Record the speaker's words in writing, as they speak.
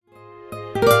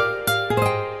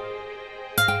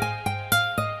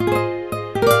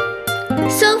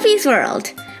Sophie's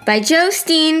World by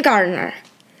Jostein Gaarder.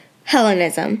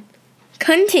 Hellenism.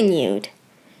 Continued.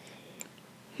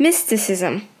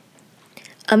 Mysticism.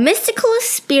 A mystical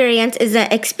experience is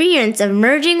an experience of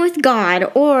merging with God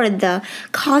or the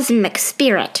cosmic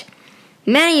spirit.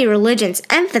 Many religions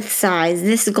emphasize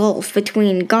this gulf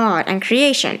between God and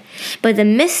creation, but the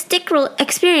mystic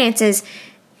experiences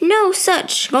no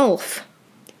such gulf.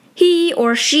 He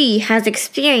or she has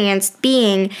experienced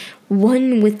being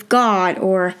one with God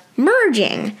or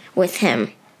merging with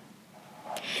Him.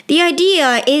 The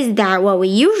idea is that what we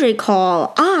usually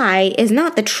call I is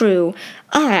not the true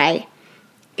I.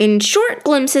 In short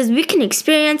glimpses, we can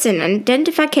experience an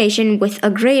identification with a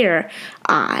greater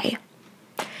I.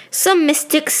 Some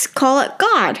mystics call it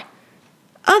God.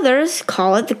 Others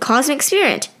call it the cosmic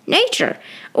spirit, nature,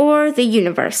 or the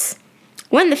universe.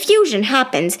 When the fusion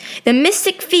happens, the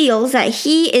mystic feels that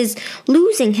he is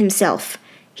losing himself.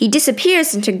 He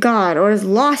disappears into God or is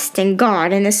lost in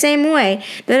God in the same way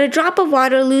that a drop of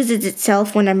water loses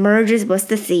itself when it merges with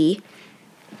the sea.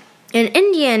 An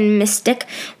Indian mystic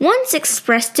once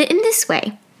expressed it in this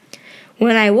way: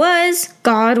 "When I was,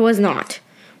 God was not.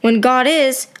 When God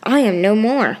is, I am no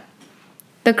more."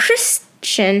 The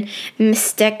Christian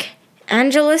mystic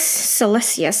Angelus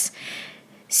Silesius,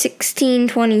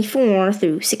 1624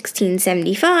 through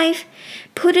 1675,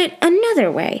 put it another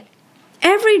way: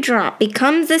 "Every drop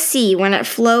becomes the sea when it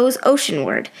flows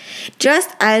oceanward, just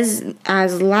as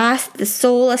last the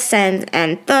soul ascends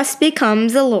and thus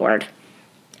becomes the Lord."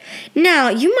 Now,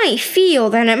 you might feel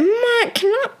that it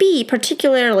cannot be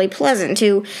particularly pleasant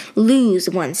to lose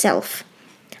oneself.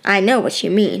 I know what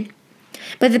you mean.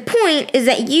 But the point is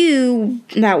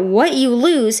that what you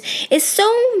lose is so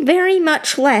very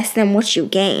much less than what you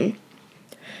gain.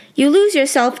 You lose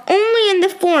yourself only in the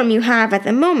form you have at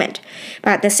the moment,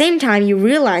 but at the same time you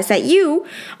realize that you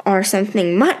are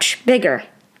something much bigger.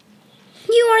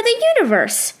 You are the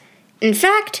universe. In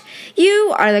fact,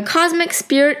 you are the cosmic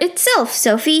spirit itself,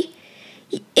 Sophie.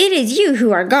 It is you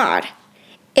who are God.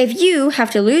 If you have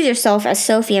to lose yourself as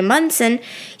Sophia Munson,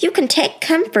 you can take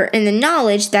comfort in the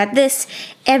knowledge that this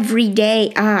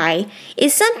everyday I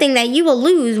is something that you will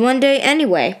lose one day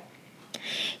anyway.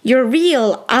 Your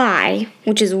real I,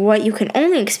 which is what you can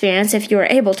only experience if you are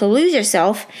able to lose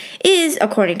yourself, is,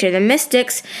 according to the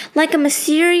mystics, like a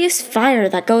mysterious fire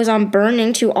that goes on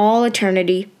burning to all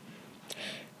eternity.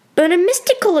 But a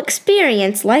mystical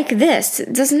experience like this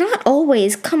does not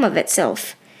always come of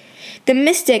itself. The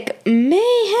mystic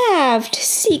may have to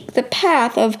seek the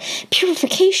path of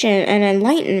purification and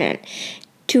enlightenment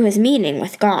to his meeting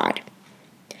with God.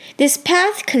 This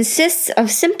path consists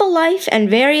of simple life and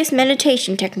various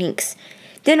meditation techniques.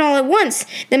 Then all at once,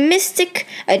 the mystic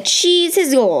achieves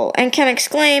his goal and can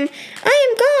exclaim, "I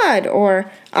am God," or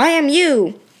 "I am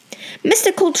you."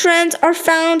 Mystical trends are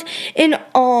found in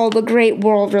all the great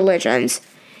world religions,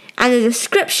 and the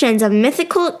descriptions of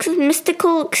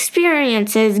mystical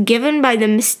experiences given by the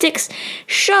mystics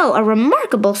show a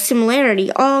remarkable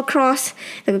similarity all across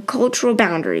the cultural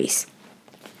boundaries.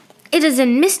 It is a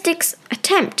mystic's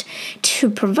attempt to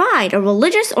provide a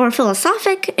religious or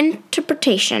philosophic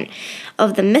interpretation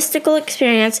of the mystical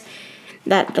experience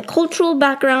that the cultural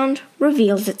background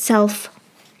reveals itself.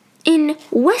 In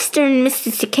Western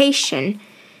mystification,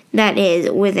 that is,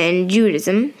 within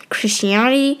Judaism,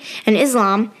 Christianity, and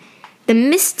Islam, the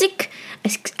mystic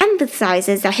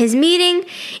emphasizes that his meeting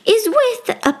is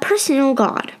with a personal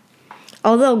God.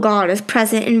 Although God is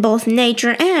present in both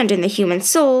nature and in the human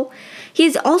soul, he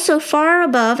is also far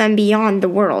above and beyond the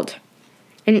world.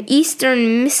 In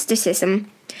Eastern mysticism,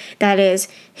 that is,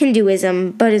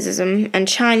 Hinduism, Buddhism, and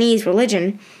Chinese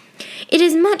religion, it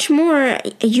is much more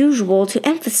usual to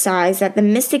emphasize that the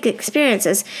mystic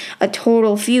experiences a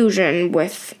total fusion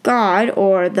with God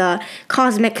or the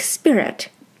cosmic spirit.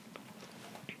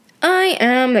 "I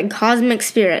am the cosmic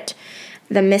spirit,"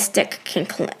 the mystic can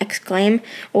exclaim,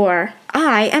 or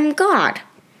 "I am God."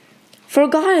 For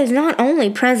God is not only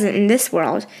present in this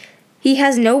world, he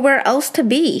has nowhere else to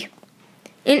be.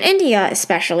 In India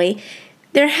especially,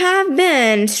 there have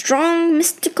been strong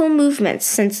mystical movements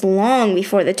since long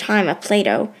before the time of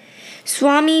Plato.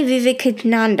 Swami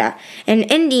Vivekananda, an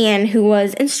Indian who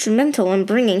was instrumental in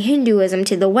bringing Hinduism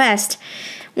to the West,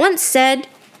 once said,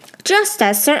 "Just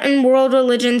as certain world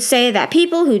religions say that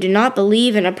people who do not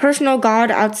believe in a personal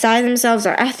God outside themselves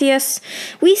are atheists,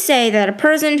 we say that a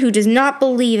person who does not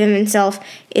believe in himself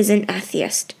is an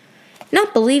atheist.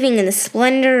 Not believing in the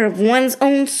splendor of one's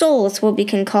own soul is what we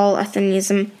can call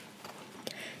atheism."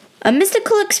 A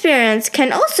mystical experience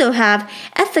can also have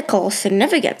ethical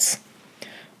significance.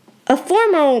 A form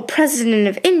former president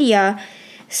of India,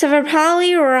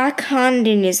 Sarvepalli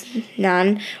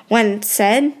Radhakrishnan, once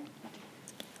said,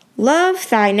 "Love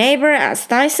thy neighbor as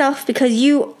thyself because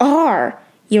you are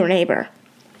your neighbor."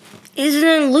 It is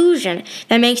an illusion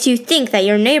that makes you think that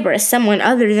your neighbor is someone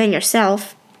other than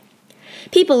yourself.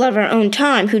 People of our own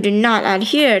time who do not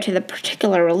adhere to the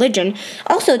particular religion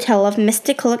also tell of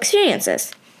mystical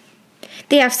experiences.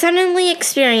 They have suddenly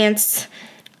experienced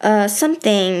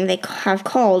something they have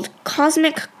called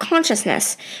cosmic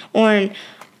consciousness or an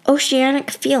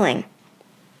oceanic feeling.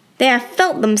 They have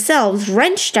felt themselves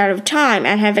wrenched out of time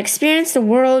and have experienced the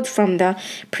world from the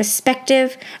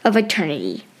perspective of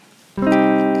eternity.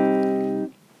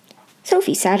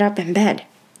 Sophie sat up in bed.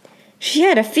 She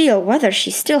had to feel whether she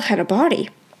still had a body.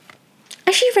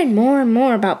 As she read more and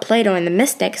more about Plato and the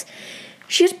mystics,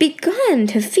 she had begun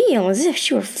to feel as if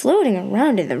she were floating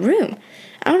around in the room,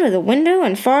 out of the window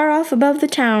and far off above the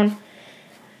town.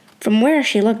 From where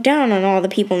she looked down on all the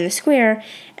people in the square,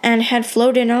 and had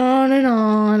floated on and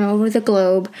on over the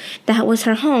globe that was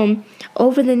her home,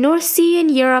 over the North Sea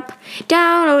and Europe,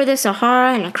 down over the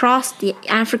Sahara and across the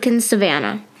African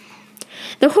savanna.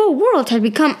 The whole world had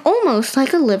become almost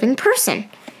like a living person,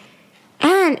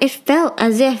 and it felt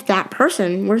as if that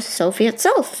person were Sophie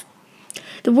itself.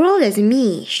 The world is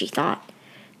me, she thought.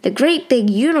 The great big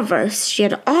universe she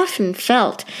had often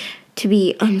felt to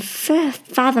be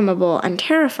unfathomable and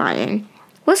terrifying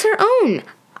was her own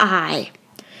I.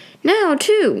 Now,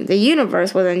 too, the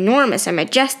universe was enormous and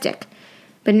majestic,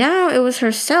 but now it was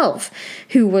herself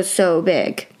who was so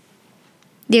big.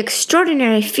 The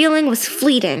extraordinary feeling was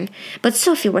fleeting, but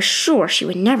Sophie was sure she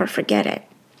would never forget it.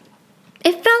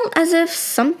 It felt as if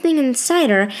something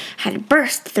inside her had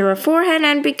burst through her forehead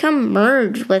and become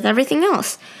merged with everything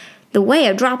else, the way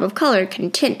a drop of color can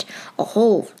tint a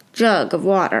whole jug of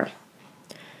water.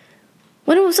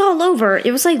 When it was all over,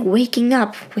 it was like waking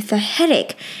up with a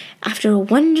headache after a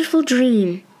wonderful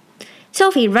dream.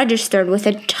 Sophie registered with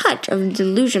a touch of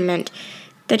delusionment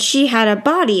that she had a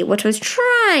body which was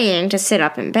trying to sit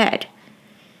up in bed.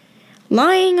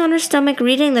 Lying on her stomach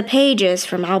reading the pages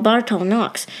from Alberto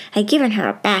Knox had given her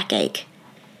a backache.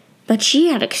 But she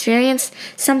had experienced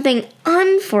something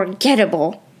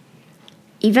unforgettable.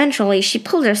 Eventually, she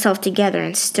pulled herself together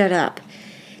and stood up.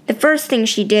 The first thing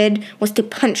she did was to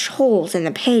punch holes in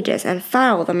the pages and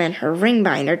file them in her ring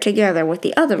binder together with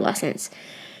the other lessons.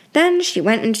 Then she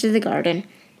went into the garden.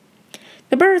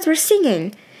 The birds were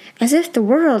singing, as if the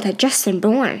world had just been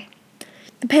born.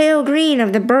 The pale green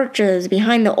of the birches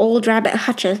behind the old rabbit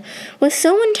hutches was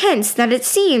so intense that it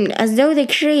seemed as though the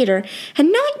Creator had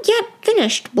not yet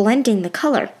finished blending the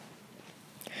color.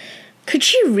 Could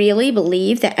she really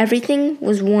believe that everything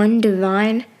was one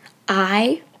divine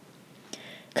I?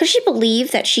 Could she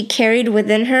believe that she carried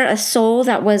within her a soul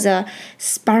that was a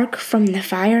spark from the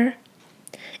fire?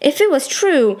 If it was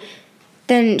true,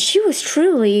 then she was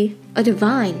truly a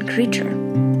divine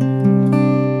creature.